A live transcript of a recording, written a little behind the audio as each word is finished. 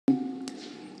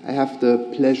I have the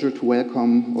pleasure to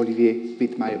welcome Olivier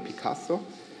Wiedmaier Picasso.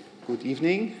 Good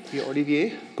evening, dear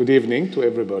Olivier. Good evening to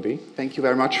everybody. Thank you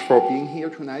very much for being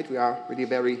here tonight. We are really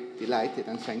very delighted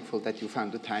and thankful that you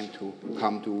found the time to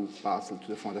come to Basel, to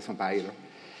the Fondation Bayer.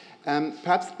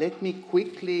 Perhaps let me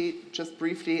quickly, just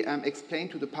briefly, explain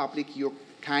to the public your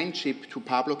kindship to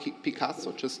Pablo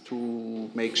Picasso, just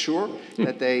to make sure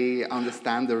that they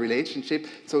understand the relationship.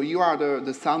 So you are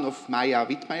the son of Maya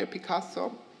Wiedmaier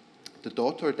Picasso, the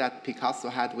daughter that Picasso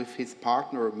had with his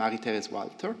partner, Marie-Thérèse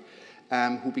Walter,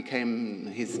 who became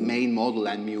his main model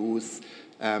and muse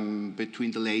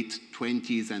between the late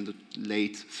 20s and the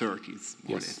late 30s.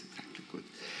 Yes. Exactly, good.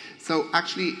 So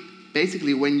actually,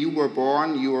 basically, when you were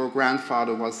born, your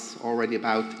grandfather was already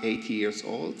about 80 years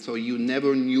old, so you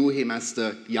never knew him as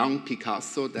the young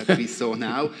Picasso that we saw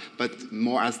now, but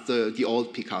more as the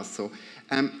old Picasso.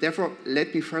 Therefore,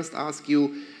 let me first ask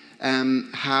you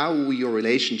how your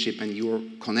relationship and your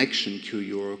connection to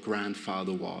your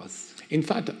grandfather was. In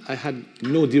fact, I had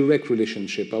no direct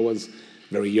relationship. I was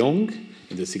very young,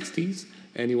 in the 60s,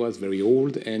 and he was very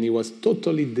old, and he was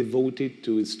totally devoted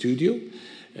to his studio.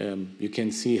 You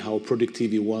can see how productive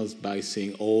he was by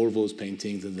seeing all those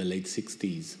paintings in the late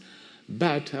 60s.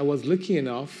 But I was lucky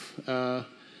enough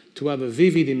to have a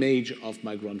vivid image of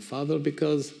my grandfather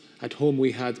because at home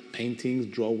we had paintings,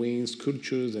 drawings,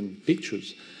 sculptures, and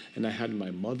pictures. And I had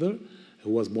my mother, who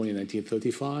was born in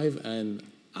 1935, and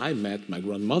I met my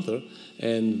grandmother,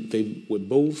 and they were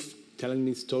both telling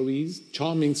me stories,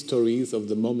 charming stories of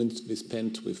the moments we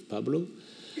spent with Pablo.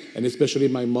 And especially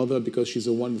my mother, because she's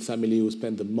the one family who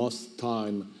spent the most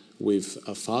time with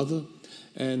her father.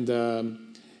 And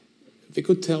they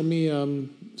could tell me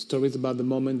stories about the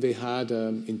moment they had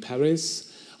in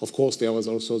Paris. Of course, there was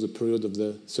also the period of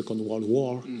the Second World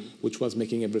War, which was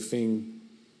making everything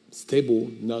stable,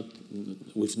 not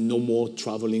with no more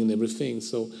traveling and everything.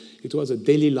 So it was a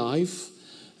daily life,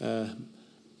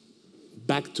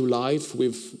 back to life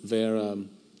with their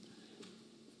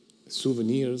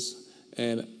souvenirs.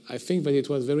 And I think that it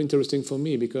was very interesting for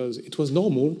me because it was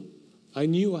normal. I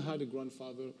knew I had a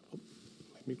grandfather. Oh,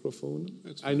 my microphone.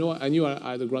 I knew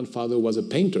I had a grandfather who was a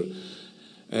painter,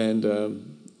 and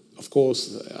of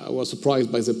course I was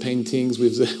surprised by the paintings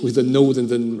with the nose and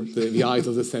the eyes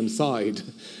on the same side.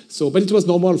 So, but it was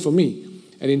normal for me,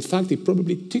 and in fact, it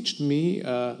probably taught me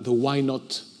the why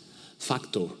not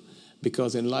factor,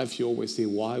 because in life you always say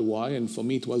why, and for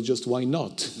me it was just why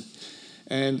not.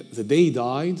 And the day he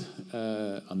died,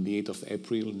 on the 8th of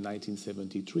April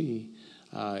 1973,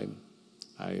 I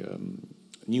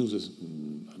knew this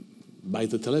by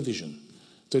the television.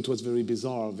 So it was very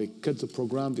bizarre. They cut the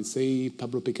program. They say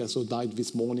Pablo Picasso died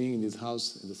this morning in his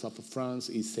house in the south of France.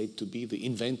 He's said to be the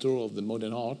inventor of the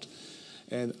modern art.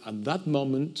 And at that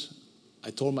moment,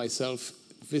 I told myself,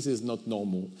 this is not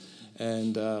normal.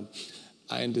 And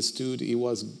I understood he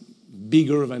was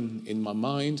bigger than in my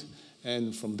mind.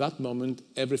 And from that moment,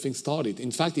 everything started.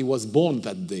 In fact, he was born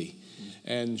that day.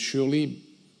 And surely,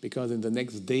 because in the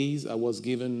next days, I was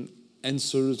given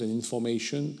answers and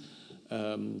information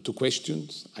to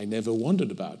questions I never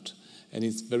wondered about. And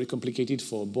it's very complicated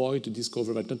for a boy to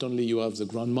discover that not only you have the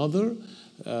grandmother.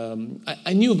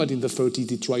 I knew that in the 30s,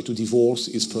 he tried to divorce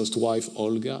his first wife,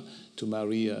 Olga, to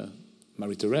marry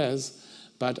Marie-Thérèse.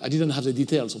 But I didn't have the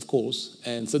details, of course,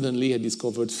 and suddenly I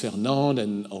discovered Fernand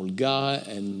and Olga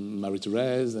and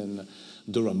Marie-Thérèse and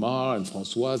Dora Maar and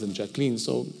Françoise and Jacqueline,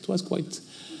 so it was quite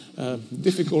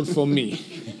difficult for me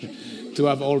to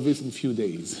have all this in a few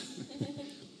days.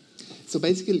 So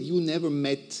basically, you never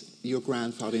met your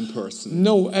grandfather in person?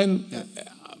 No, and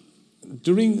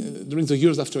during the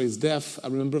years after his death, I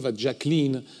remember that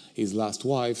Jacqueline, his last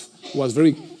wife, was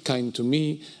very kind to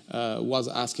me, was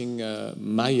asking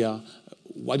Maya,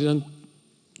 why didn't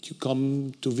you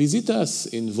come to visit us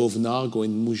in Vauvenargues or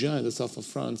in Mougins in the south of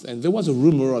France? And there was a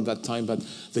rumor at that time that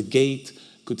the gate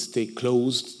could stay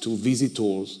closed to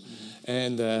visitors.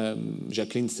 And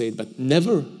Jacqueline said, but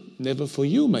never for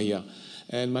you, Maya.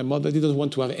 And my mother didn't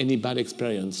want to have any bad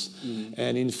experience.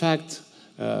 And in fact,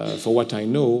 for what I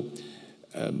know,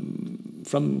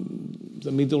 from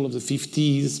the middle of the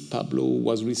 50s, Pablo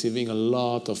was receiving a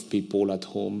lot of people at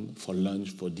home for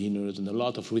lunch, for dinners, and a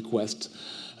lot of requests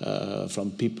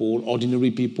from people,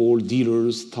 ordinary people,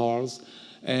 dealers, stars.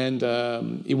 And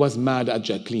he was mad at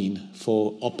Jacqueline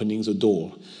for opening the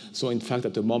door. So in fact,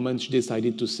 at the moment, she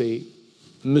decided to say,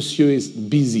 Monsieur is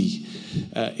busy.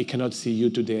 He cannot see you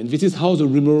today. And this is how the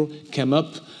rumor came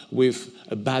up with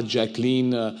a bad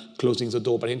Jacqueline closing the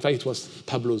door. But in fact, it was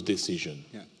Pablo's decision.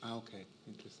 Yeah. Okay.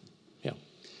 Interesting. Yeah.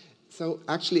 So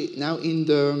actually, now in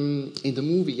the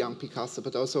movie Young Picasso,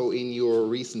 but also in your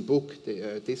recent book,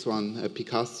 this one,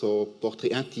 Picasso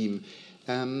Portrait Intime,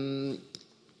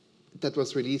 that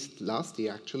was released last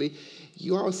year actually,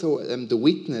 you are also the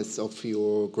witness of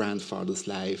your grandfather's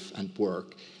life and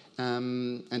work.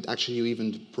 And actually you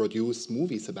even produced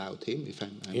movies about him, if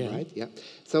I'm right. Yeah.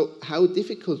 So how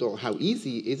difficult or how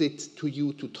easy is it to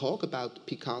you to talk about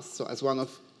Picasso as one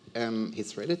of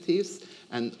his relatives,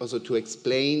 and also to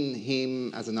explain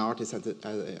him as an artist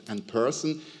and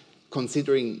person,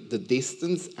 considering the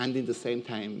distance and in the same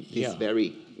time this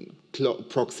very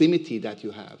proximity that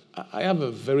you have? I have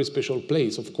a very special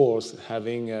place, of course,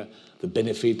 having the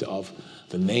benefit of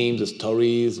the names, the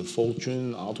stories, the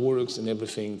fortune, artworks, and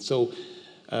everything. So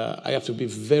I have to be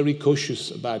very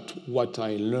cautious about what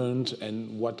I learned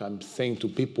and what I'm saying to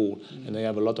people. And I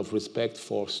have a lot of respect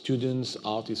for students,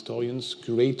 art historians,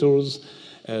 curators,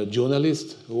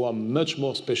 journalists who are much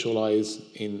more specialized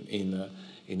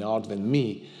in art than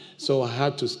me. So I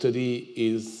had to study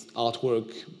his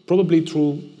artwork, probably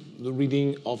through the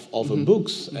reading of other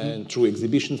books and through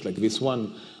exhibitions like this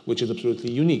one, which is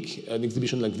absolutely unique. An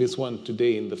exhibition like this one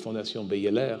today in the Fondation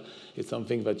Beyeler is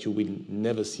something that you will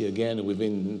never see again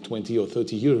within 20 or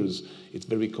 30 years. It's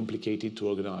very complicated to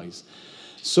organize.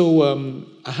 So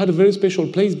I had a very special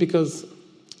place because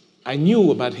I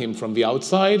knew about him from the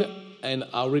outside and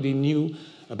I already knew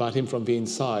about him from the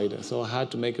inside. So I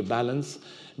had to make a balance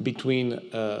between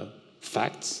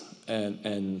facts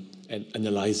and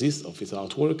analysis of his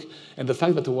artwork, and the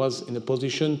fact that I was in a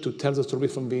position to tell the story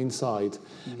from the inside,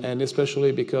 and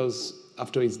especially because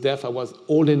after his death I was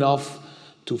old enough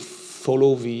to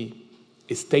follow the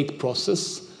estate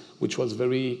process, which was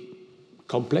very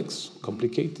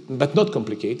complicated, but not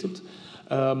complicated,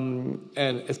 and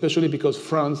especially because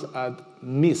France had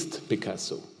missed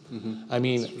Picasso. I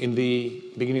mean, in the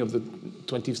beginning of the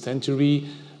 20th century,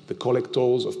 the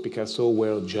collectors of Picasso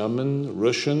were German,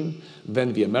 Russian,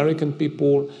 then the American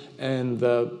people, and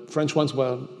the French ones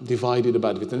were divided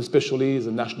about it, and especially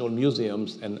the national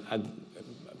museums. And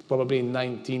probably in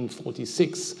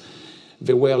 1946,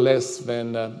 there were less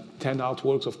than 10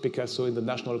 artworks of Picasso in the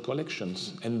national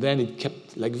collections. And then it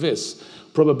kept like this,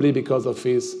 probably because of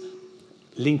his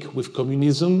link with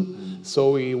communism.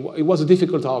 So he was a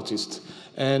difficult artist.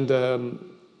 And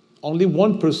only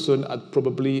one person had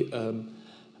probably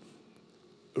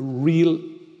real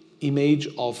image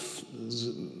of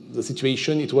the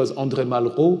situation. It was André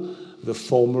Malraux, the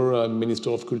former Minister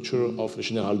of Culture of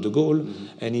General de Gaulle,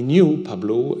 and he knew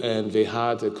Pablo, and they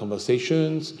had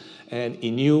conversations, and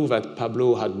he knew that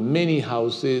Pablo had many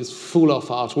houses full of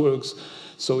artworks,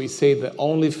 so he said the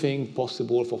only thing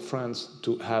possible for France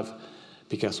to have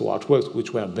Picasso artworks,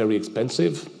 which were very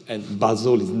expensive, and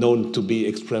Basel is known to be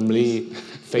extremely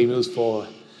famous for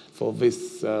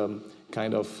this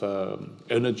kind of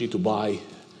energy to buy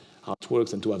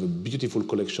artworks and to have a beautiful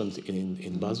collections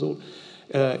in Basel.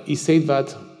 He said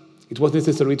that it was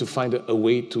necessary to find a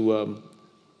way to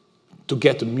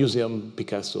get a museum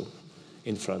Picasso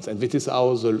in France. And this is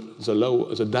how the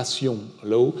law, the Dation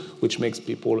law, which makes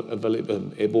people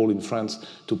able in France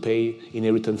to pay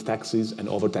inheritance taxes and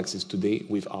other taxes today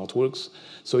with artworks.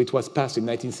 So it was passed in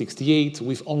 1968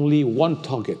 with only one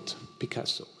target,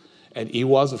 Picasso. And he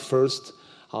was the first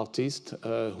artist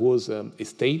whose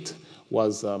estate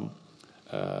was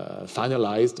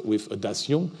finalized with a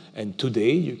Dation. And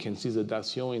today you can see the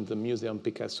Dation in the Museum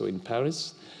Picasso in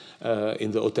Paris,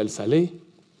 in the Hôtel Salé.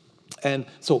 And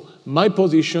so my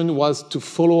position was to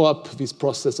follow up this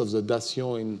process of the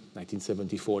Dation in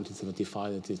 1974,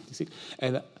 1975, 1976.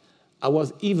 And I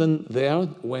was even there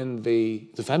when the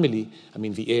family, I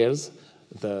mean the heirs,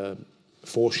 the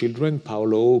 4 children,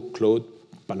 Paolo, Claude,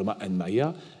 Paloma, and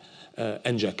Maya,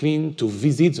 and Jacqueline, to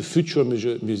visit the future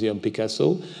Museum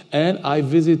Picasso. And I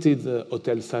visited the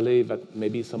Hôtel Salé that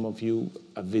maybe some of you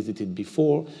have visited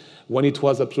before, when it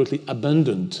was absolutely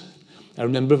abandoned. I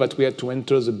remember that we had to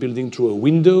enter the building through a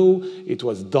window. It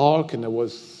was dark, and I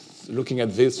was looking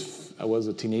at this. I was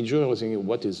a teenager. I was thinking,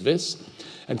 what is this?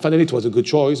 And finally, it was a good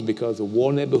choice because the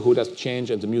whole neighborhood has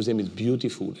changed, and the museum is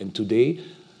beautiful. And today,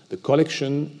 the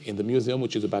collection in the museum,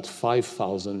 which is about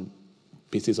 5,000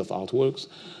 pieces of artworks,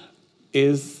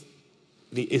 is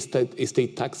the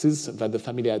estate taxes that the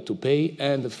family had to pay.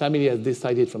 And the family has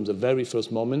decided from the very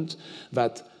first moment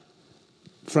that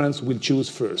France will choose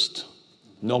first.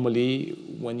 Normally,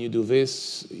 when you do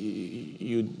this,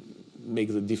 you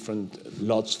make the different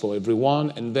lots for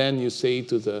everyone, and then you say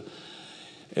to the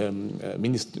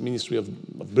Ministry of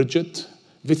Budget,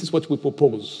 this is what we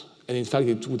propose. And in fact,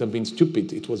 it would have been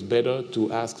stupid. It was better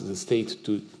to ask the state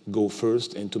to go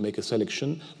first and to make a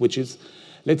selection, which is,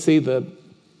 let's say, the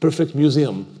perfect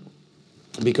museum,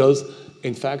 because,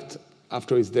 in fact,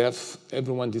 after his death,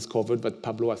 everyone discovered that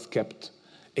Pablo has kept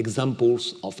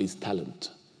examples of his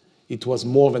talent. It was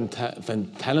more than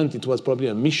talent, it was probably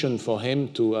a mission for him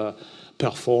to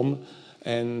perform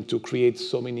and to create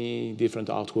so many different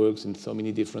artworks in so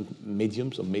many different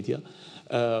mediums or media.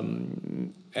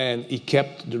 And he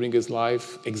kept, during his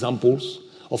life, examples,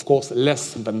 of course,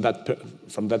 less than that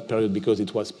from that period because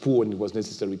it was poor and it was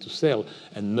necessary to sell,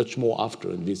 and much more after.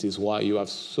 And this is why you have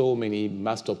so many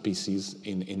masterpieces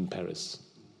in Paris.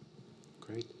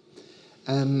 Great.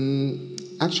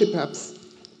 Actually, perhaps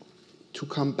to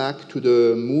come back to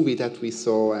the movie that we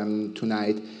saw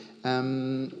tonight,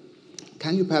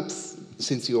 can you perhaps,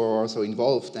 since you are also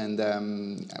involved and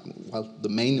well, the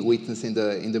main witness in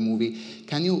the movie,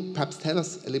 can you perhaps tell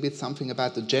us a little bit something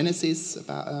about the genesis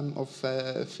of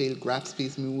Phil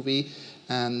Grabsby's movie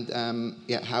and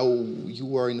yeah, how you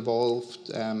were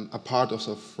involved, apart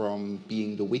also from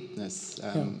being the witness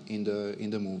in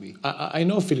the movie? I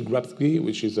know Phil Grabsby,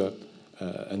 which is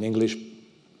an English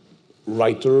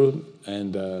writer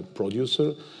and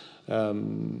producer.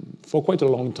 For quite a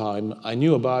long time, I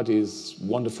knew about his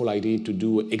wonderful idea to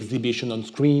do exhibition on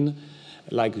screen.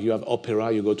 Like you have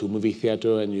opera, you go to a movie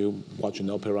theater and you watch an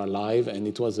opera live, and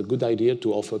it was a good idea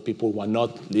to offer people who are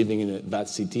not living in that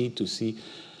city to see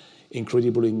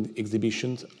incredible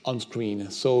exhibitions on screen.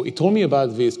 So he told me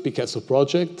about this Picasso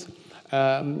project,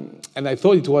 and I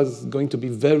thought it was going to be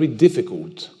very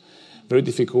difficult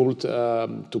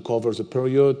to cover the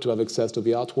period, to have access to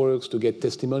the artworks, to get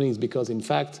testimonies, because in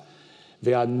fact,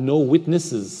 there are no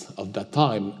witnesses of that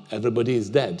time. Everybody is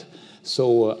dead.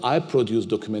 So I produced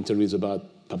documentaries about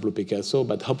Pablo Picasso,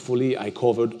 but hopefully I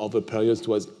covered other periods. It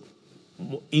was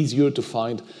easier to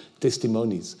find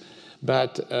testimonies.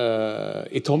 But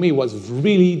he told me he was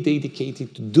really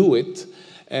dedicated to do it.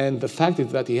 And the fact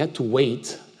is that he had to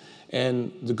wait.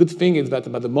 And the good thing is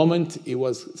that by the moment he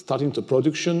was starting the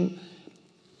production,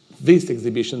 these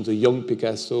exhibitions, the Young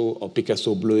Picasso or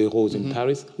Picasso Bleu et Rose in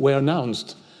Paris, were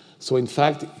announced. So in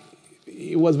fact,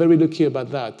 he was very lucky about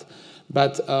that.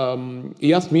 But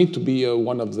he asked me to be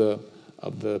one of the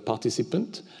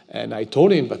participants, and I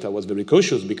told him that I was very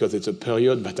cautious because it's a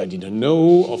period that I didn't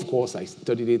know. Of course, I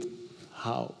studied it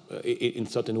in a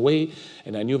certain way,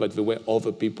 and I knew that there were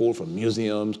other people from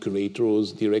museums,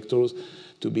 curators, directors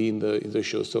to be in the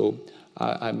show. So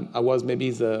I was maybe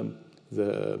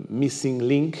the missing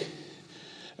link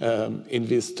in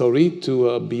this story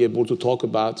to be able to talk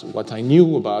about what I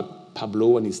knew about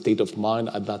Pablo and his state of mind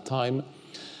at that time.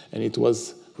 And it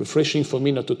was refreshing for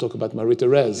me not to talk about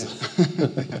Marie-Thérèse.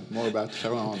 Yeah. More about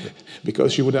Ferrand.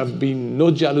 Because she would have been no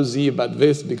jealousy about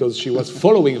this because she was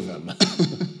following them.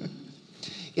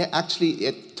 Yeah,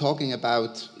 actually, talking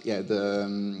about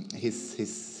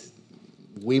his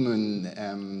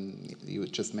women, you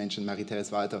just mentioned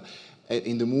Marie-Thérèse Walter.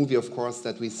 In the movie, of course,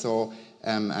 that we saw,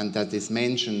 and that is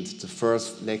mentioned, the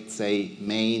first, let's say,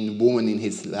 main woman in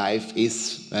his life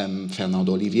is Fernande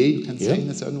Olivier, you can say in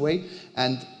a certain way.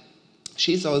 And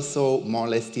she's also more or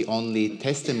less the only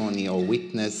testimony or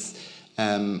witness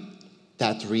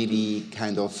that really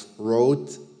kind of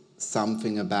wrote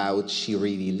something about she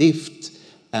really lived.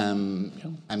 I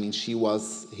mean, she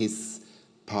was his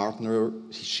partner,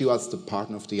 she was the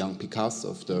partner of the young Picasso,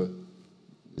 of the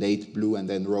late Blue and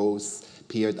then Rose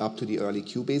period up to the early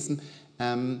Cubism.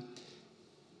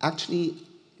 Actually,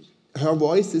 her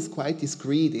voice is quite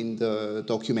discreet in the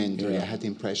documentary, I had the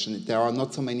impression. There are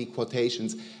not so many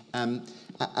quotations. I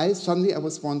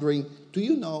was wondering, do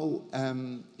you know,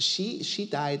 she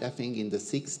died, I think, in the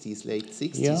 60s, late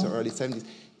 60s or early 70s.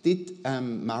 Did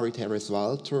Marie-Thérèse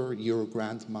Walter, your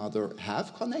grandmother,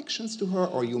 have connections to her,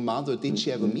 or your mother? Did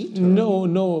she ever meet her?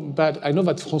 No, but I know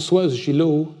that Françoise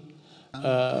Gillot,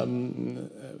 I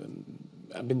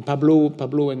mean,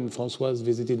 Pablo and Françoise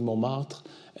visited Montmartre,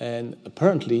 and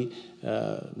apparently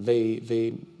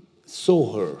they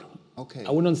saw her. Okay.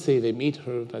 I wouldn't say they met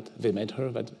her,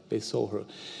 but they saw her.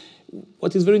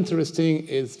 What is very interesting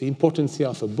is the importance here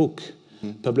of a book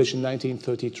published in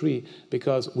 1933,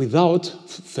 because without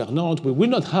Fernande, we will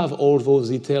not have all those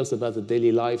details about the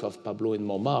daily life of Pablo in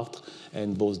Montmartre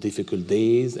and those difficult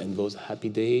days and those happy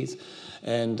days.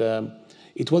 And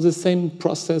it was the same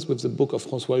process with the book of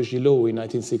François Gillot in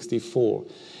 1964.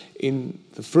 In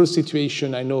the first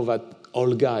situation, I know that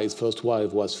Olga, his first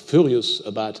wife, was furious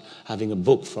about having a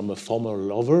book from a former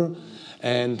lover.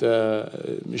 And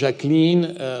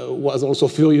Jacqueline was also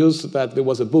furious that there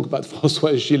was a book about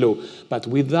François Gillot. But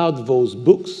without those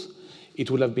books,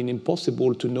 it would have been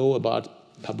impossible to know about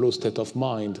Pablo's state of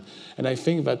mind. And I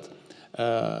think that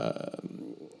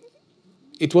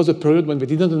it was a period when we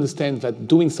didn't understand that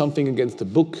doing something against the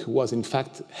book was in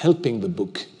fact helping the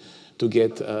book to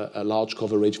get a large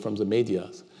coverage from the media.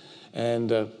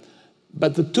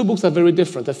 But the two books are very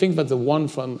different. I think that the one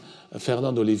from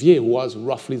Fernand Olivier, who was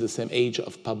roughly the same age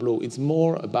of Pablo, it's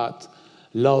more about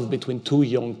love between two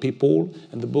young people,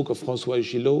 and the book of François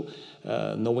Gillot,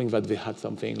 knowing that they had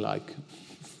something like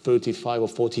 35 or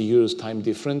 40 years time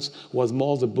difference, was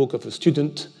more the book of a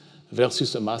student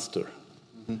versus a master.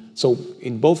 So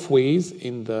in both ways,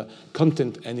 in the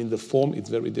content and in the form, it's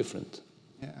very different.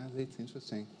 Yeah, that's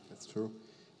interesting. That's true.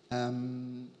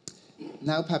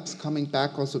 Now perhaps coming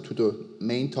back also to the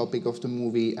main topic of the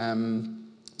movie,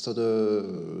 so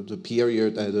the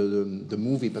period, the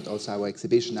movie, but also our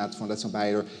exhibition at Fondation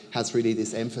Bayer has really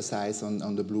this emphasis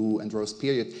on the blue and rose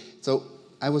period. So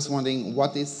I was wondering,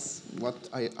 what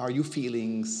are your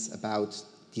feelings about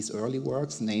these early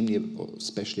works, namely,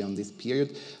 especially on this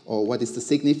period, or what is the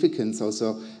significance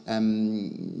also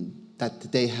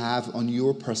that they have on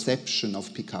your perception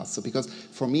of Picasso? Because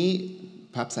for me,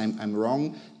 perhaps I'm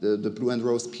wrong, the blue and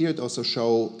rose period also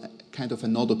show kind of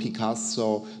another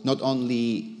Picasso, not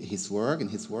only his work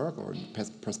or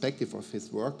perspective of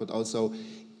his work, but also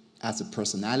as a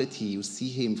personality. You see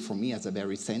him, for me, as a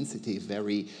very sensitive,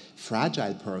 very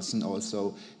fragile person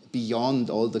also, beyond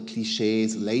all the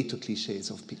cliches, later cliches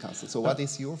of Picasso. So what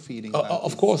is your feeling about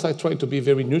Of course, I try to be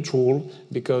very neutral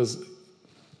because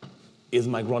he's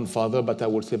my grandfather, but I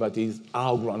would say that he's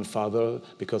our grandfather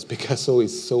because Picasso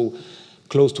is so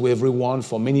close to everyone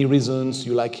for many reasons.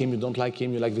 You like him, you don't like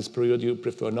him, you like this period, you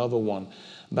prefer another one.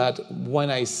 But when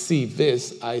I see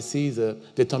this, I see the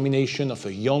determination of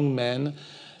a young man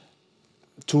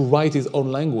to write his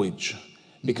own language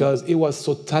because he was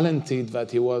so talented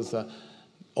that he was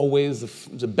always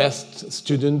the best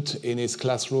student in his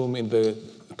classroom in the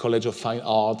College of Fine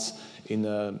Arts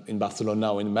in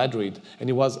Barcelona or in Madrid. And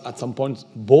he was at some point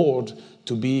bored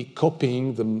to be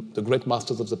copying the great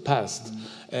masters of the past.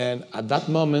 And at that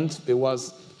moment, there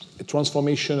was a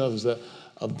transformation of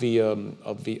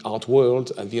the art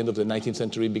world at the end of the 19th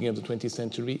century, beginning of the 20th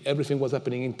century. Everything was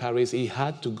happening in Paris. He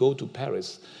had to go to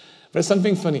Paris. There's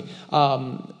something funny.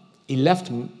 He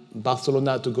left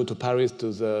Barcelona to go to Paris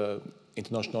to the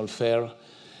International Fair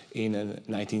in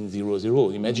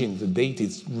 1900. Imagine the date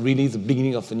is really the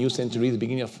beginning of a new century, the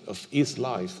beginning of his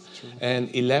life. And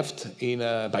he left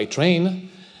by train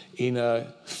in a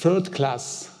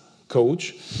third-class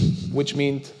coach, which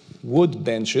meant wood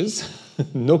benches,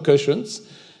 no cushions,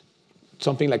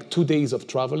 something like 2 days of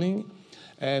traveling.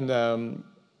 And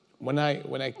when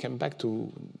I came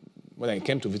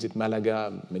to visit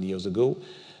Malaga many years ago,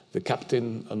 the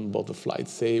captain on board the flight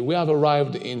said, "We have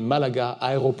arrived in Malaga,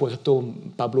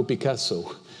 Aeropuerto Pablo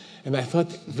Picasso." And I thought,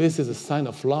 this is a sign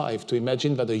of life, to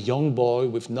imagine that a young boy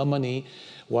with no money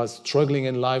was struggling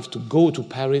in life to go to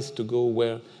Paris, to go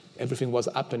where everything was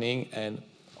happening, and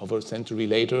over a century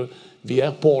later, the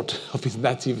airport of his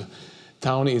native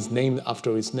town is named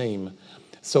after his name.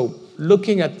 So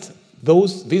looking at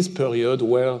this period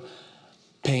where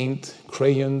paint,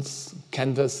 crayons,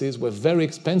 canvases were very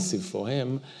expensive for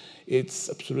him, it's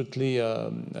absolutely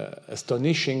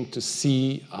astonishing to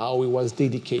see how he was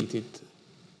dedicated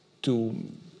to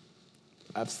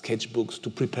have sketchbooks, to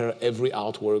prepare every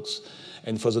artworks.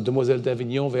 And for the Demoiselles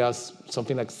d'Avignon, there are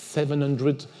something like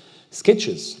 700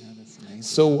 sketches. Yeah, that's amazing.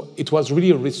 So it was really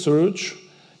a research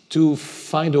to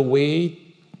find a way,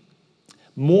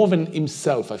 more than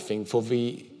himself, I think, for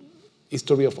the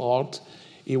history of art.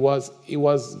 He was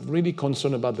really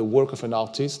concerned about the work of an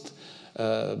artist.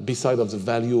 Beside of the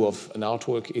value of an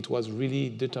artwork, it was really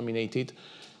determined,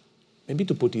 maybe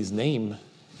to put his name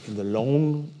in the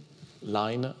long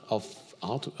line of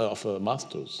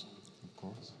masters. Of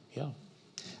course. Yeah.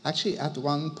 Actually, at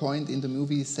one point in the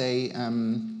movie, you say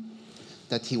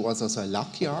that he was also a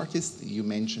lucky artist. You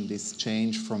mentioned this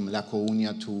change from La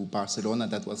Coruña to Barcelona.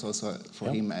 That was also for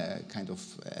him a kind of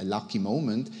a lucky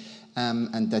moment.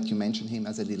 And that you mentioned him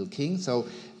as a little king. So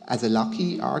as a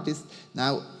lucky artist,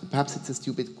 now perhaps it's a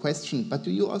stupid question, but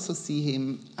do you also see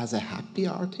him as a happy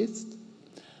artist?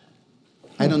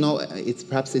 I don't know,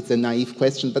 perhaps it's a naive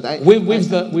question, but with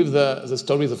the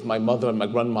stories of my mother and my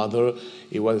grandmother,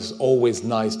 it was always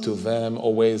nice to them,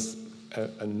 always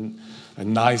a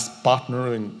nice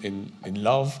partner in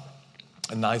love,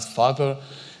 a nice father,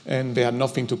 and they had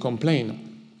nothing to complain.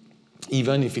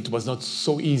 Even if it was not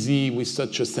so easy with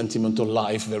such a sentimental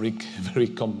life, very, very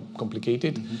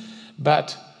complicated. Mm-hmm.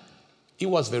 But he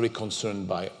was very concerned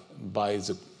by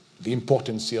the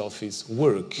importance of his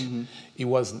work. Mm-hmm. It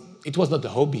was not a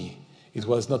hobby. It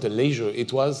was not a leisure.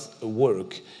 It was a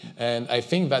work. And I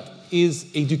think that his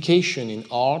education in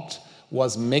art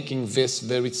was making this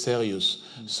very serious.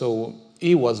 So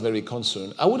he was very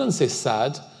concerned. I wouldn't say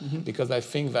sad, because I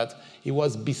think that he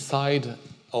was beside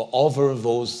or over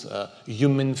those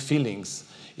human feelings.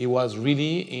 He was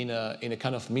really in a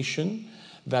kind of mission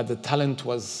that the talent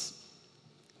was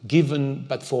given,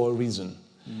 but for a reason.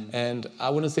 And I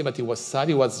wouldn't say that he was sad,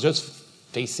 he was just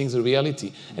facing the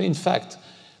reality. And in fact,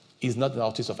 he's not an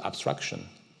artist of abstraction.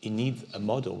 He needs a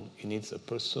model, he needs a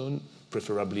person,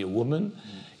 preferably a woman,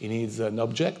 he needs an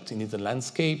object, he needs a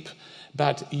landscape,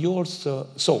 but he also,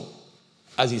 so,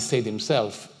 as he said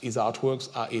himself, his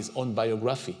artworks are his own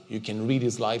biography. You can read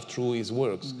his life through his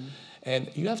works.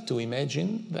 And you have to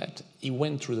imagine that he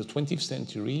went through the 20th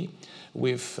century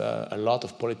with a lot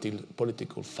of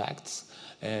political facts.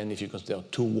 And if you consider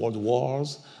 2 world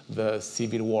wars, the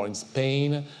civil war in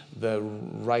Spain, the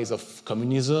rise of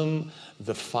communism,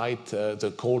 the fight,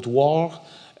 the Cold War,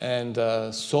 and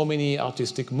so many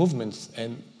artistic movements.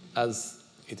 And as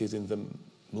it is in the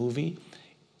movie,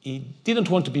 he didn't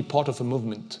want to be part of a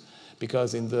movement,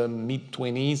 because in the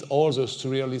mid-20s, all the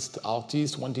surrealist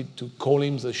artists wanted to call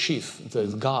him the chief, the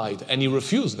guide, and he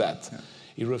refused that. Yeah.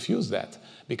 He refused that,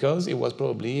 because he was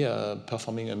probably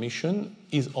performing a mission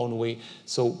his own way.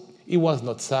 So he was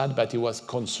not sad, but he was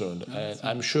concerned. And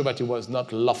I'm sure that he was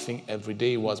not laughing every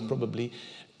day. He was probably,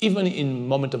 even in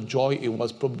moment of joy, he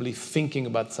was probably thinking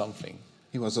about something.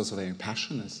 He was also very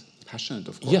passionate,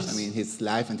 of course. Yes. I mean, his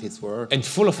life and his work and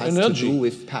full of has energy. to do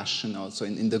with passion also,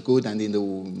 in the good and in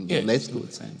the less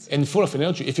good sense. And full of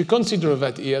energy. If you consider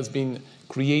that he has been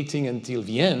creating until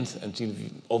the end,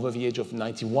 over the age of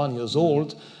 91 years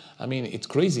old, I mean, it's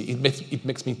crazy. It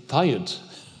makes me tired,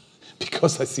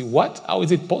 because I see, what? How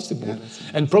is it possible? Yeah,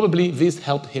 and probably this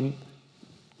helped him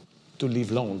to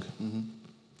live long.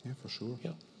 Yeah, for sure.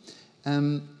 Yeah.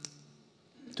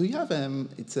 Do you have,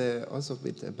 it's also a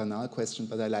bit a banal question,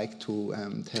 but I like to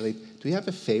tell it. Do you have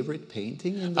a favorite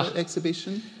painting in the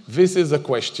exhibition? This is a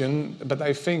question, but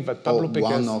I think that Pablo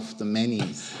Picasso... one of the many.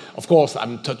 Of course,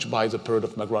 I'm touched by the period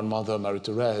of my grandmother,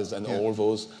 Marie-Thérèse, and all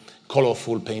those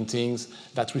colorful paintings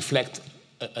that reflect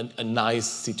a nice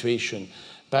situation.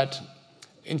 But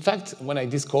in fact, when I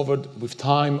discovered with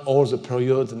time all the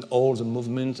periods and all the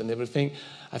movements and everything,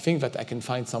 I think that I can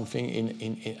find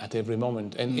something at every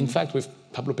moment. And in fact, with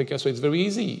Pablo Picasso, it's very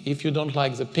easy. If you don't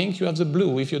like the pink, you have the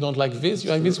blue. If you don't like this,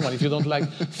 you like this one. If you don't like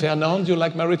Fernand, you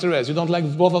like Marie-Thérèse. You don't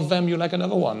like both of them, you like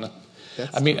another one.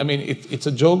 I mean, it's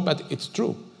a joke, but it's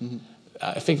true.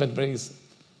 I think that there is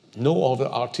no other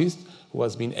artist who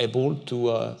has been able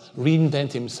to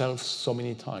reinvent himself so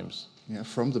many times. Yeah,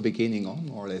 from the beginning on,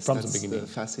 more or less. From the beginning.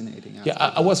 Fascinating. Yeah,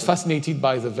 I was fascinated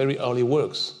by the very early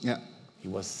works. Yeah. He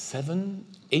was 7,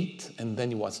 8, and then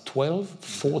he was 12,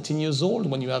 14 years old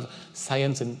when you have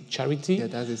Science and Charity. Yeah,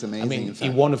 that is amazing. I mean, he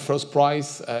won a first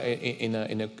prize in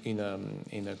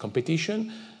a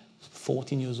competition.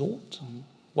 14 years old.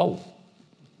 Wow.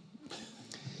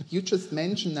 You just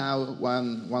mentioned now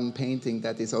one painting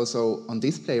that is also on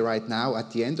display right now at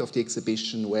the end of the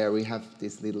exhibition, where we have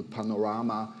this little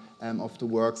panorama of the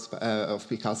works of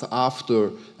Picasso after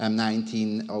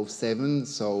 1907,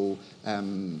 so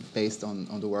based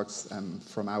on the works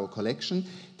from our collection.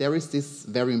 There is this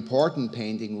very important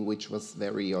painting, which was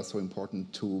very also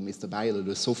important to Mr. Beiler,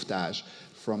 the Sauvetage,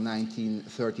 from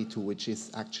 1932, which is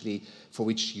actually for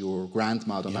which your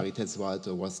grandmother, Marie-Thérèse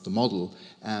Walter, was the model.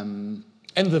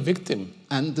 And the victim.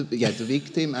 And the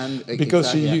victim. And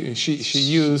because she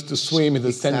used to swim in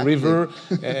the Seine River,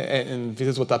 and this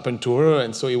is what happened to her,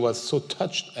 and so he was so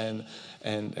touched and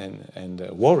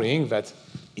worrying that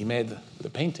he made the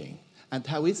painting. And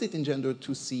how is it in general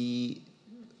to see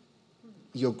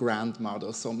your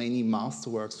grandmother, so many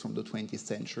masterworks from the 20th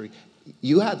century?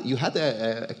 You had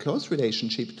a close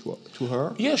relationship to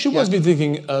her? Yeah, she was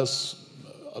visiting us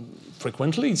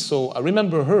frequently, so I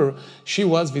remember her. She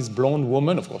was this blonde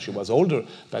woman. Of course, she was older,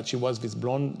 but she was this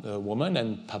blonde woman,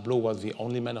 and Pablo was the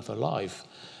only man of her life.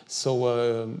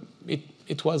 So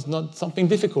it was not something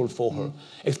difficult for her,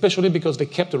 especially because they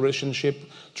kept a relationship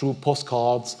through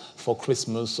postcards for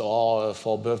Christmas or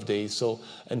for birthdays. So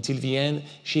until the end,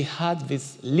 she had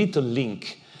this little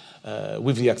link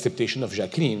with the acceptation of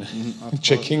Jacqueline,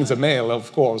 checking the mail,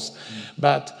 of course.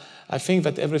 But I think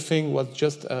that everything was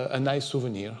just a nice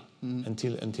souvenir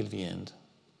until the end.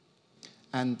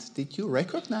 And did you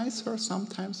recognize her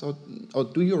sometimes, or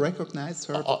do you recognize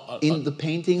her in the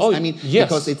paintings? Oh, I mean, yes.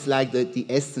 Because it's like the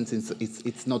essence.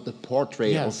 It's not the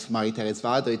portrait of Marie-Thérèse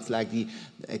Walter. It's like the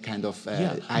kind of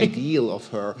ideal of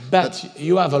her. But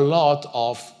you have a lot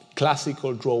of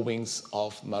classical drawings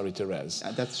of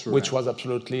Marie-Thérèse. That's true. Which was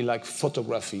absolutely like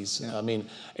photographies. Yeah. I mean,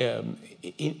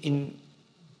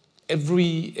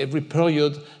 every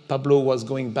period, Pablo was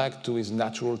going back to his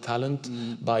natural talent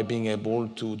by being able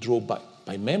to draw by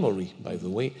memory, by the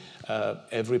way,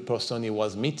 every person he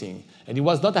was meeting. And he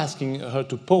was not asking her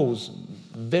to pose,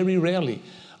 very rarely.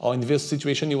 Or in this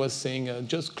situation, he was saying,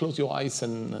 just close your eyes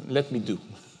and let me do.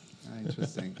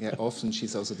 Interesting. Yeah, often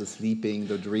she's also the sleeping,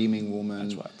 the dreaming woman.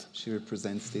 That's right. She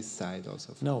represents this side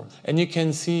also. No, and you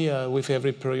can see with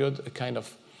every period a kind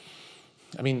of,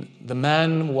 I mean, the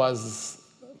man was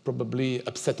probably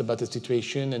upset about the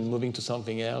situation and moving to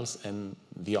something else, and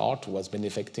the art was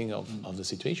benefiting of the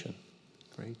situation.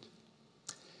 Great.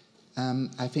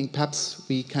 I think perhaps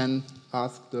we can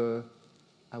ask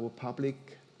our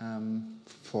public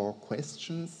for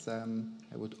questions.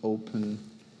 I would open,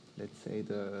 let's say,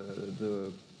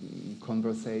 the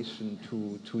conversation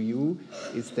to you.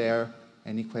 Is there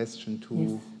any question to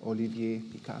Yes. Olivier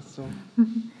Picasso?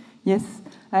 Yes,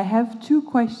 I have two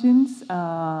questions.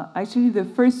 Actually, the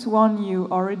first one you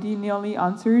already nearly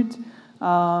answered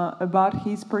about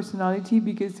his personality,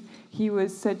 because he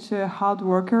was such a hard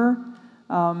worker.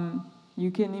 You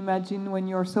can imagine when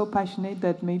you're so passionate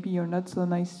that maybe you're not so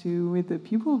nice with the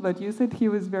people, but you said he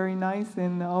was very nice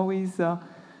and always...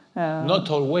 Not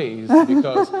always,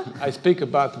 because I speak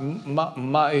about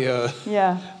my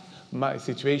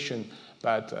situation,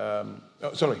 but...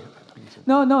 sorry.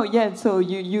 No, yeah, so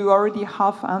you already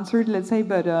half answered, let's say,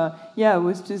 but yeah, it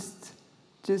was just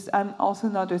I'm also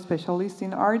not a specialist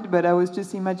in art, but I was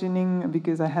just imagining,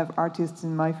 because I have artists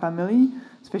in my family,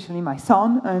 especially my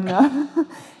son,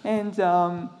 and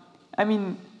I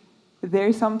mean,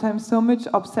 they're sometimes so much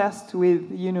obsessed with,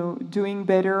 doing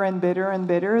better and better and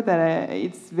better that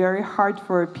it's very hard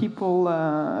for people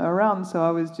around, so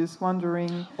I was just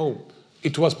wondering... Oh,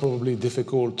 it was probably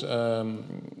difficult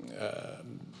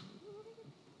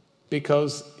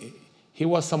because he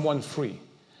was someone free.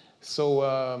 So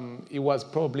he was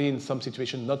probably in some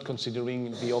situation not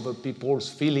considering the other people's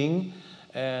feeling,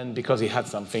 and because he had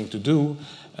something to do.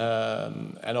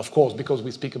 And of course, because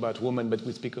we speak about women, but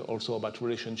we speak also about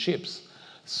relationships.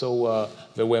 So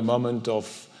there were moments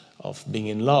of being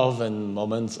in love and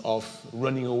moments of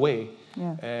running away.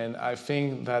 Yeah. And I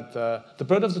think that the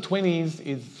period of the 20s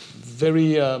is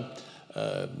very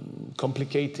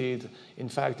complicated. In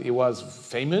fact, he was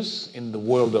famous in the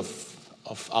world of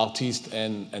artists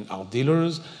and art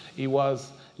dealers. He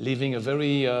was living a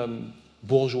very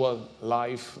bourgeois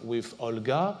life with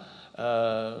Olga.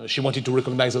 She wanted to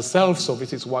recognize herself, so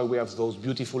this is why we have those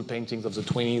beautiful paintings of the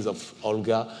 20s of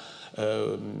Olga,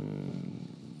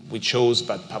 which shows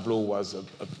that Pablo was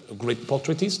a great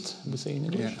portraitist, we say in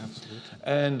English. Yeah, absolutely.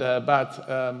 And,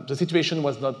 but the situation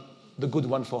was not the good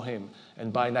one for him.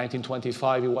 And by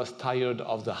 1925, he was tired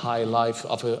of the high life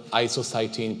of a high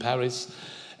society in Paris.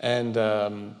 And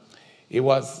he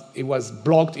was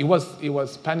blocked. He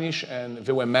was Spanish, and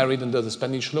they were married under the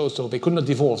Spanish law, so they could not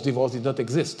divorce. Divorce did not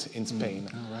exist in Spain.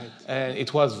 Oh, right. And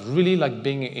it was really like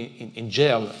being in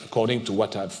jail, according to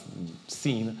what I've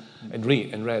seen and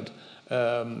read.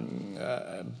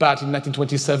 But in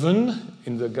 1927,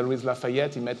 in the Galeries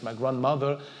Lafayette, he met my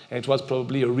grandmother, and it was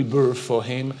probably a rebirth for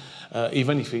him,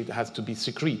 even if it has to be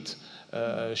secret.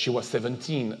 She was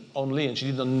 17 only, and she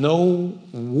didn't know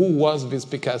who was this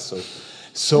Picasso.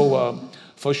 So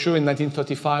for sure, in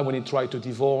 1935, when he tried to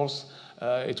divorce,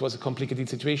 it was a complicated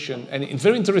situation. And it's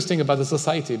very interesting about the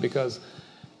society, because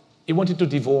he wanted to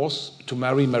divorce to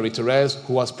marry Marie-Thérèse,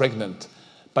 who was pregnant.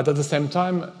 But at the same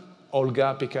time,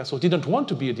 Olga Picasso didn't want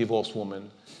to be a divorced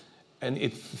woman. And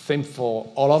it's the same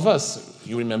for all of us.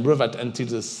 You remember that until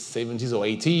the 70s or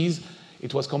 80s,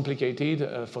 it was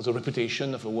complicated for the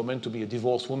reputation of a woman to be a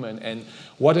divorced woman. And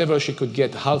whatever she could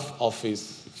get half of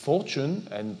his fortune,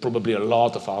 and probably a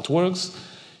lot of artworks,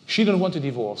 she didn't want to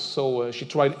divorce. So she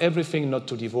tried everything not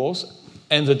to divorce.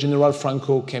 And the General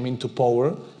Franco came into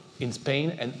power in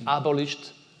Spain and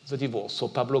abolished the divorce. So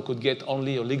Pablo could get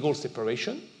only a legal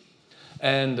separation.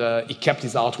 And he kept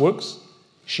his artworks.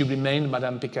 She remained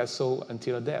Madame Picasso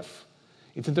until her death.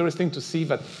 It's interesting to see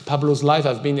that Pablo's life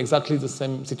has been exactly the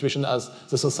same situation as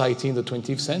the society in the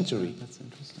 20th century. That's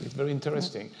interesting. It's very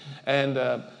interesting.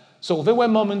 And so there were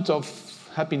moments of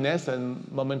happiness and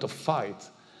moments of fight.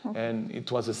 And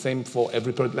it was the same for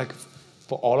every person, like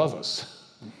for all of us.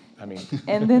 I mean.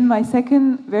 And then my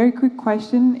second very quick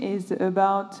question is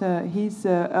about his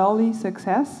early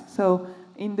success. So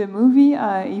in the movie,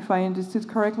 if I understood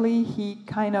correctly, he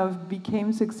kind of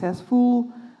became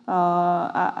successful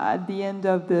at the end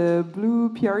of the Blue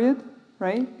period,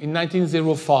 right? In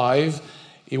 1905,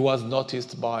 he was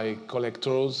noticed by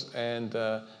collectors, and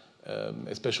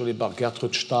especially by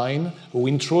Gertrude Stein, who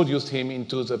introduced him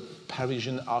into the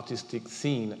Parisian artistic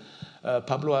scene.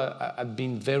 Pablo had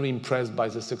been very impressed by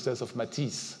the success of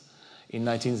Matisse in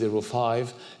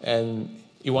 1905, and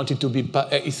he wanted to be,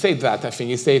 he said that, I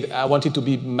think, he said, I wanted to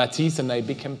be Matisse and I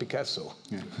became Picasso.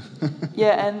 Yeah.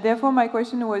 Yeah, and therefore my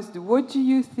question was, what do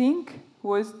you think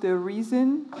was the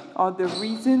reason or the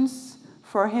reasons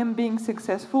for him being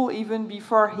successful even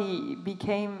before he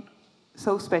became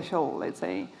so special, let's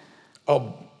say?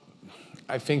 Oh,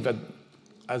 I think that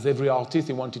as every artist,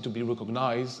 he wanted to be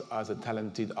recognized as a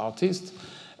talented artist,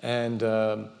 and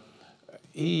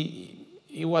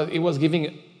he was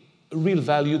giving real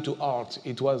value to art.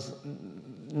 It was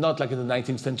not like in the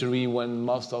 19th century when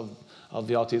most of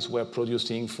the artists were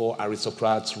producing for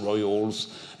aristocrats, royals,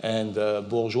 and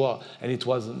bourgeois, and it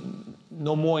was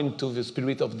no more into the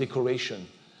spirit of decoration.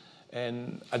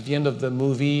 And at the end of the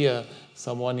movie,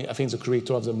 someone, I think the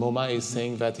creator of the MoMA, is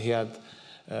saying that he had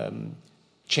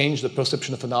changed the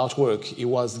perception of an artwork. He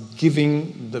was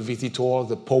giving the visitor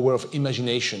the power of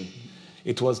imagination.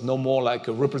 It was no more like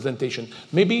a representation.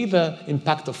 Maybe the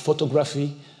impact of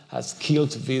photography has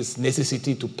killed this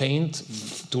necessity to paint,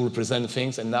 to represent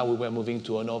things, and now we were moving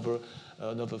to another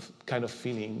kind of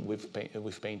feeling with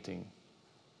painting.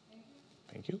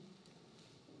 Thank you.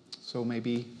 So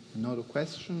maybe another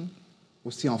question,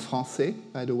 aussi en français,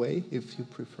 by the way, if you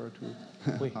prefer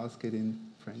to Oui. ask it in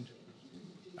French.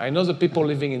 I know the people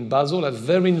living in Basel are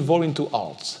very involved into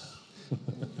arts.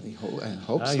 I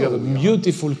hope so. You have a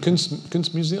beautiful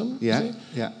Kunstmuseum. Yeah,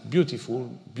 yeah.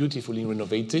 Beautifully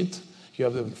renovated. You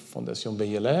have the Fondation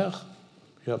Beyeler.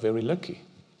 You are very lucky.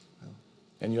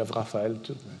 And you have Raphaël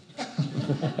too.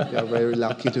 We are very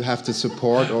lucky to have the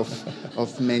support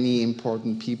of many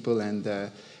important people, and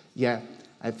yeah,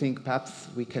 I think perhaps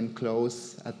we can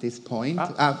close at this point.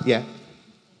 Yeah.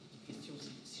 Question,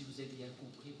 si vous avez bien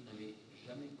compris, vous n'avez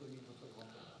jamais connu votre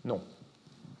grand-père? Non.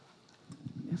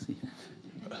 Merci.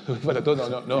 Voilà,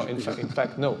 no, in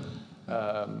fact, no.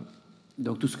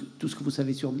 Donc tout ce que vous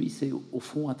savez sur lui, c'est au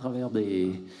fond à travers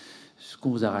ce qu'on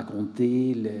vous a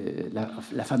raconté,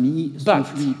 la famille, son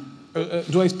flux.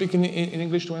 Do I speak in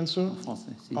English to answer? En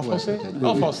français. Si. En français? Oui.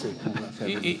 En français.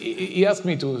 He asked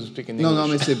me to speak in English. Non,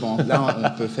 mais c'est bon.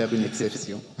 Là, on peut faire une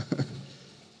exception.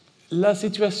 La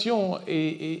situation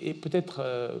est peut-être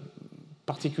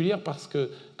particulière parce que,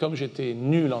 comme j'étais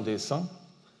nul en dessin,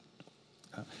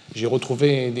 j'ai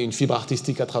retrouvé une fibre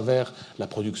artistique à travers la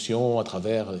production, à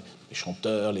travers les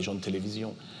chanteurs, les gens de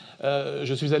télévision.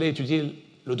 Je suis allé étudier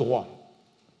le droit.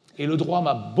 Et le droit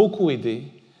m'a beaucoup aidé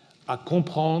à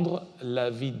comprendre la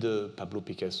vie de Pablo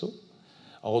Picasso,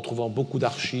 en retrouvant beaucoup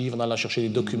d'archives, en allant chercher des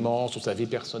documents sur sa vie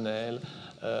personnelle,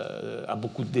 à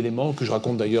beaucoup d'éléments que je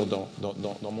raconte d'ailleurs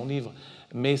dans mon livre.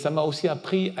 Mais ça m'a aussi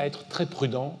appris à être très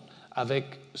prudent avec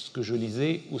ce que je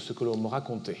lisais ou ce que l'on me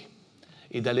racontait,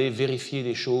 et d'aller vérifier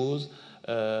les choses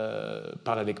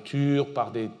par la lecture,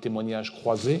 par des témoignages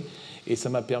croisés. Et ça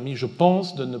m'a permis, je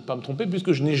pense, de ne pas me tromper,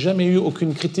 puisque je n'ai jamais eu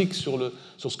aucune critique sur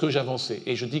ce que j'avançais.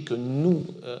 Et je dis que nous,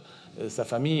 sa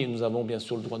famille, nous avons bien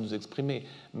sûr le droit de nous exprimer,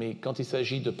 mais quand il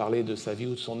s'agit de parler de sa vie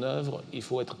ou de son œuvre, il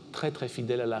faut être très très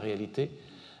fidèle à la réalité,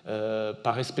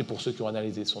 par respect pour ceux qui ont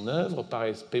analysé son œuvre, par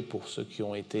respect pour ceux qui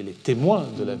ont été les témoins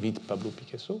de la vie de Pablo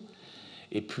Picasso.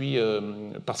 Et puis,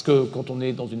 parce que quand on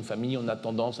est dans une famille, on a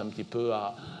tendance un petit peu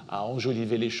à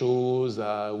enjoliver les choses,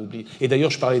 à oublier. Et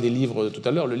d'ailleurs, je parlais des livres tout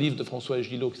à l'heure, le livre de François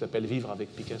Gillot qui s'appelle « Vivre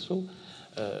avec Picasso »,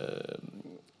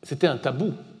 c'était un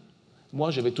tabou.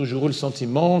 Moi, j'avais toujours eu le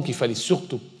sentiment qu'il fallait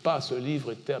surtout pas, ce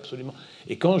livre était absolument...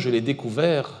 Et quand je l'ai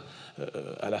découvert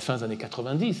à la fin des années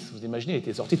 90, vous imaginez, il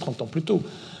était sorti 30 ans plus tôt,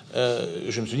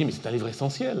 je me suis dit, mais c'est un livre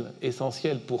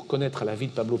essentiel pour connaître la vie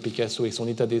de Pablo Picasso et son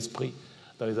état d'esprit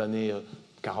dans les années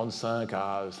 45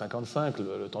 à 55,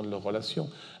 le temps de leur relation,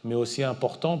 mais aussi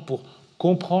important pour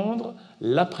comprendre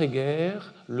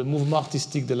l'après-guerre, le mouvement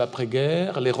artistique de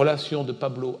l'après-guerre, les relations de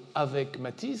Pablo avec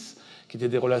Matisse, qui étaient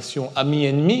des relations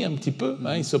amis-ennemis un petit peu,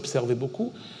 hein, ils s'observaient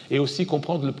beaucoup, et aussi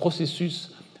comprendre le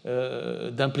processus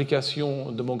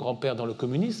d'implication de mon grand-père dans le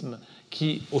communisme,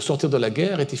 qui, au sortir de la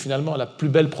guerre, était finalement la plus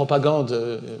belle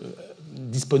propagande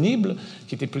disponible,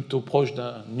 qui était plutôt proche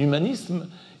d'un humanisme.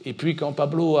 Et puis, quand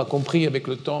Pablo a compris avec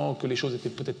le temps que les choses n'étaient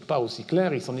peut-être pas aussi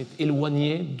claires, il s'en est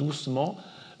éloigné doucement.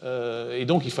 Et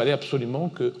donc, il fallait absolument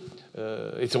que...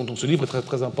 et donc, ce livre est très,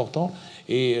 très important.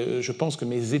 Et je pense que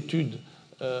mes études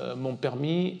m'ont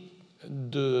permis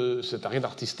de... C'est rien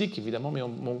d'artistique, évidemment, mais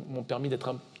m'ont permis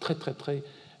d'être très, très, très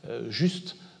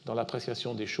juste dans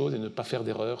l'appréciation des choses et ne pas faire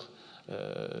d'erreur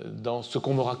dans ce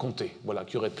qu'on me racontait. Voilà,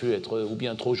 qui aurait pu être ou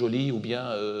bien trop joli ou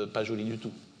bien pas joli du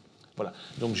tout. Voilà.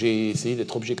 Donc j'ai essayé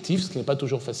d'être objectif, ce qui n'est pas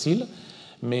toujours facile,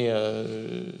 Mais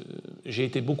j'ai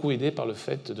été beaucoup aidé par le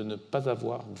fait de ne pas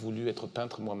avoir voulu être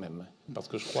peintre moi-même. Parce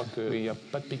que je crois qu'il n'y a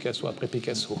pas de Picasso après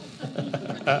Picasso.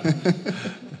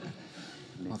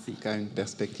 En tout cas, une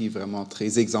perspective vraiment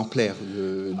très exemplaire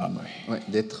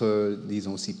d'être,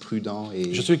 disons, aussi prudent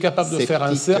et je suis capable sceptique. De faire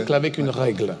un cercle avec une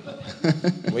règle.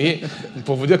 Vous voyez,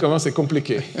 pour vous dire comment c'est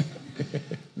compliqué.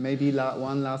 Maybe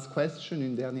one last question,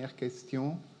 une dernière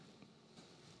question.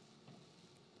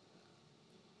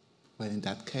 Well, in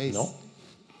that case, non.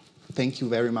 Thank you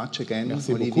very much again,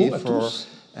 Merci Olivier, beaucoup for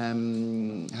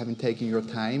having taken your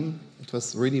time. It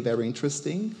was really very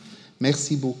interesting.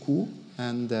 Merci beaucoup,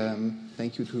 and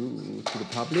thank you to the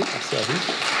public. Merci à vous.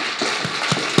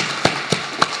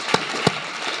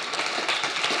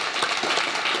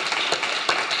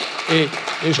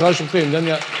 Et je rajouterai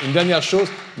une dernière chose.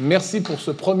 Merci pour ce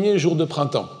premier jour de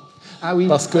printemps. Ah oui,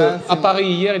 parce qu'à Paris,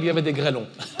 hier, il y avait des grêlons.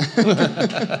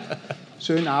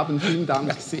 Schönen Abend, vielen Dank.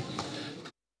 Merci.